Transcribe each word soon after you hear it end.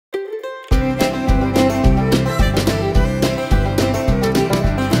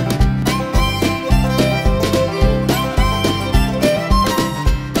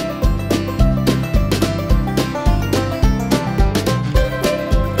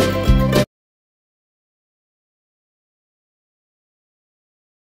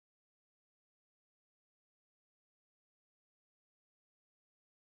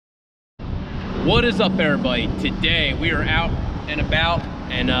What is up, everybody? Today we are out and about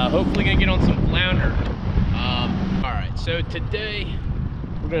and hopefully gonna get on some flounder. All right, so today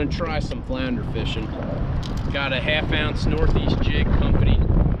we're gonna try some flounder fishing. Got a 1/2 ounce Northeast jig company,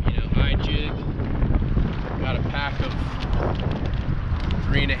 high jig. Got a pack of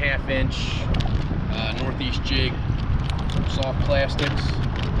 3.5 inch Northeast jig, soft plastics,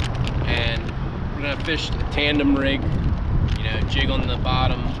 and we're gonna fish a tandem rig. Jig on the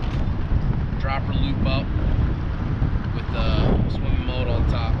bottom, dropper loop up with a swimming mullet on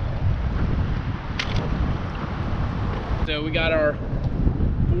top. So we got our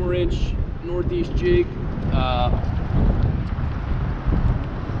 4-inch Northeast jig,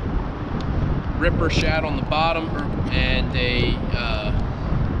 ripper shad on the bottom, and a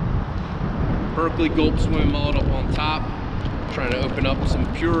Berkley Gulp swimming mullet up on top. Trying to open up some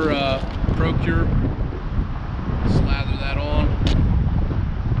pure Procure. Slather that on.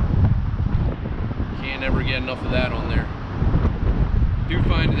 Can't never get enough of that on there. Do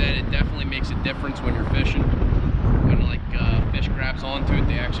find that it definitely makes a difference when you're fishing. Kind of like fish grabs onto it,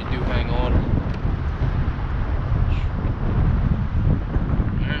 they actually do hang on.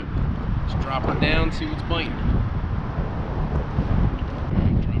 Alright, let's drop her down, see what's biting.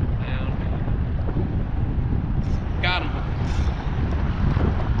 Drop her down. Got him.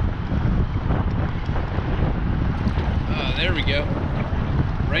 There we go.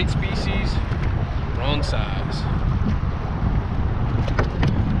 Right species, wrong size.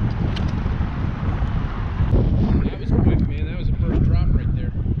 That was quick, man. That was the first drop right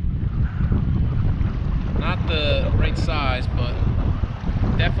there. Not the right size, but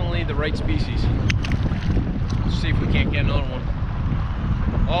definitely the right species. Let's see if we can't get another one.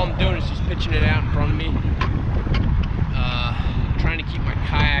 All I'm doing is just pitching it out in front of me. Trying to keep my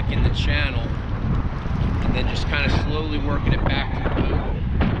kayak in the channel, and then just kind of slowly working it back to the boat.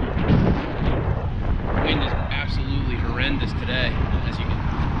 The wind is absolutely horrendous today, as you can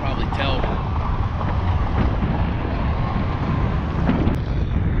probably tell.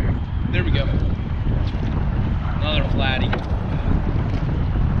 There we go. Another flatty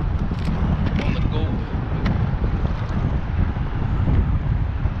on the Gulp.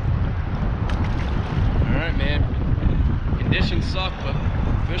 All right, man. Conditions suck, but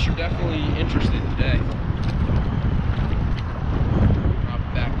fish are definitely interested today. Drop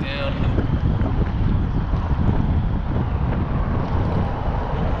it back down.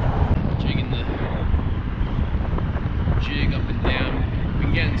 Jigging the jig up and down.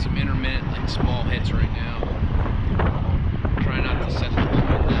 We're getting some intermittent, like small hits right now. Try not to set the hook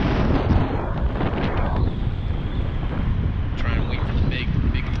on them. Try and wait for the big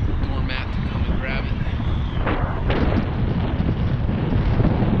doormat to come and grab it.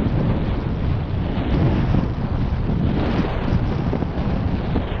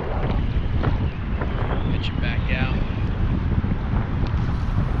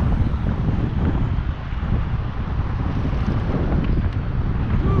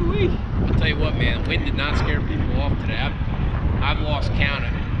 Wind did not scare people off today. I've lost count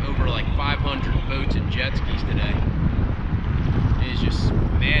of over like 500 boats and jet skis today. It is just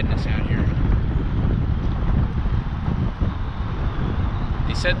madness out here.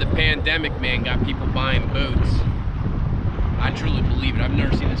 They said the pandemic, man, got people buying boats. I truly believe it. I've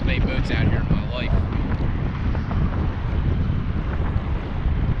never seen this many boats out here in my life.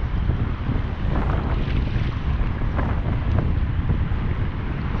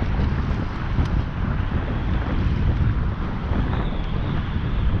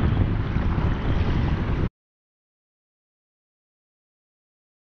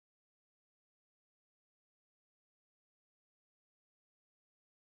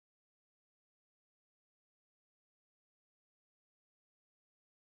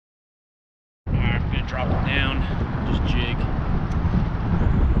 Drop it down, just jig.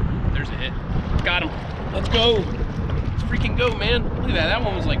 There's a hit. Got him. Let's go. Let's freaking go, man. Look at that. That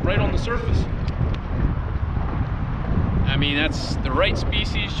one was like right on the surface. I mean, that's the right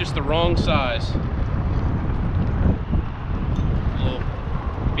species, just the wrong size. Little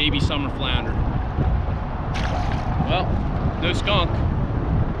baby summer flounder. Well, no skunk.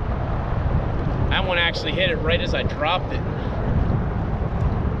 That one actually hit it right as I dropped it.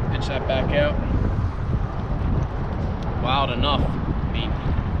 Pitch that back out. Wild enough. I mean,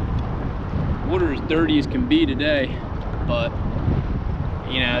 water as dirty as can be today, but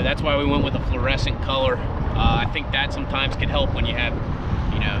that's why we went with a fluorescent color. I think that sometimes can help when you have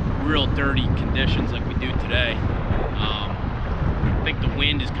real dirty conditions like we do today. I think the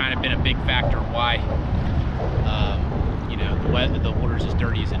wind has kind of been a big factor why the water's as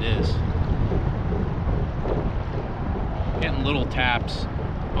dirty as it is. Getting little taps.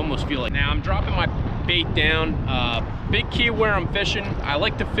 almost feel like. Now I'm dropping my bait down. Big key where I'm fishing, I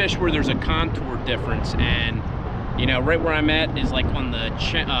like to fish where there's a contour difference, and you know, right where I'm at is like on the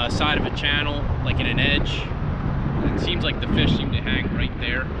side of a channel, like in an edge. It seems like the fish seem to hang right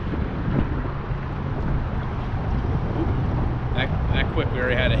there. That quick, we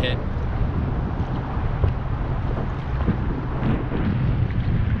already had a hit.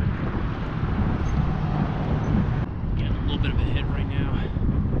 Getting a little bit of a hit right now.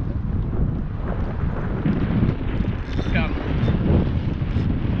 Got him.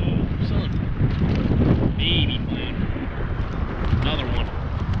 Oh, son. Baby flounder. Another one.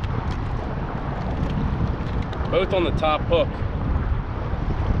 Both on the top hook.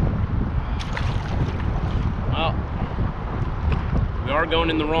 Well, we are going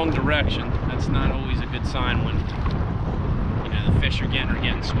in the wrong direction. That's not always a good sign when, you know, the fish are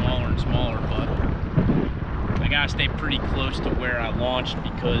getting smaller and smaller, but I gotta stay pretty close to where I launched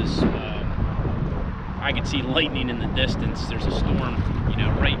because I can see lightning in the distance. There's a storm, you know,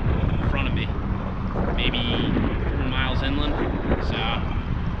 right in front of me, maybe 4 miles inland. So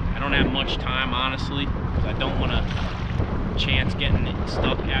I don't have much time, honestly, because I don't want to chance getting it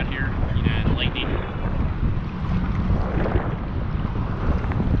stuck out here, you know, and lightning